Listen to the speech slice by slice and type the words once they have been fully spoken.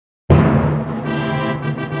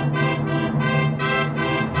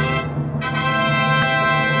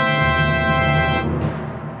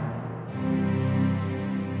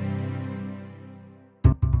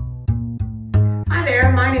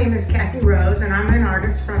name is Kathy Rose, and I'm an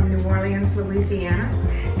artist from New Orleans, Louisiana.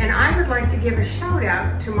 And I would like to give a shout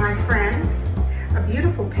out to my friend, a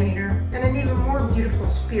beautiful painter, and an even more beautiful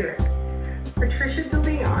spirit, Patricia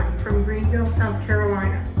DeLeon from Greenville, South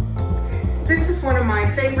Carolina. This is one of my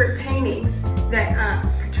favorite paintings that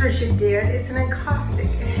Patricia did. It's an encaustic.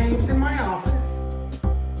 It hangs in my office,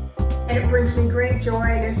 and it brings me great joy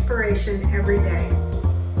and inspiration every day.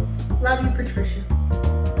 Love you, Patricia.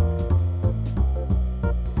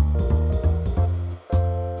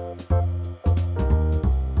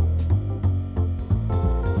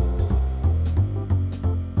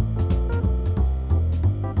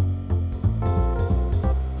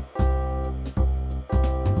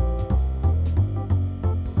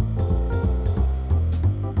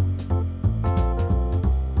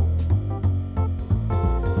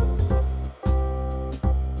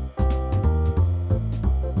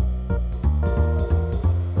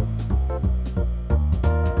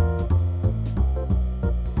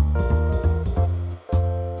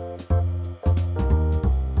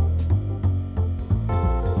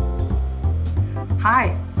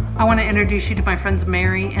 Hi, I want to introduce you to my friends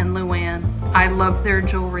Mary and Luann. I love their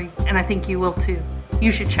jewelry, and I think you will too.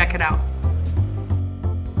 You should check it out.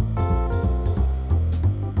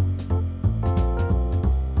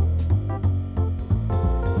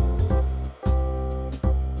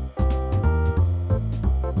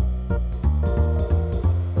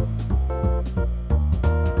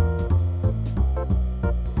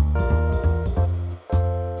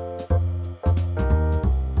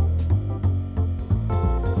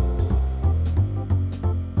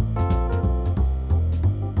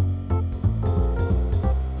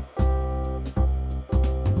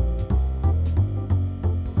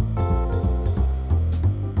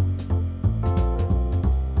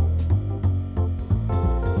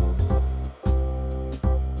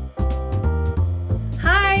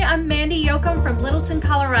 I'm Mandy Yoakum from Littleton,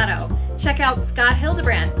 Colorado. Check out Scott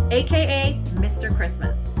Hildebrandt, aka Mr.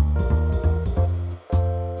 Christmas.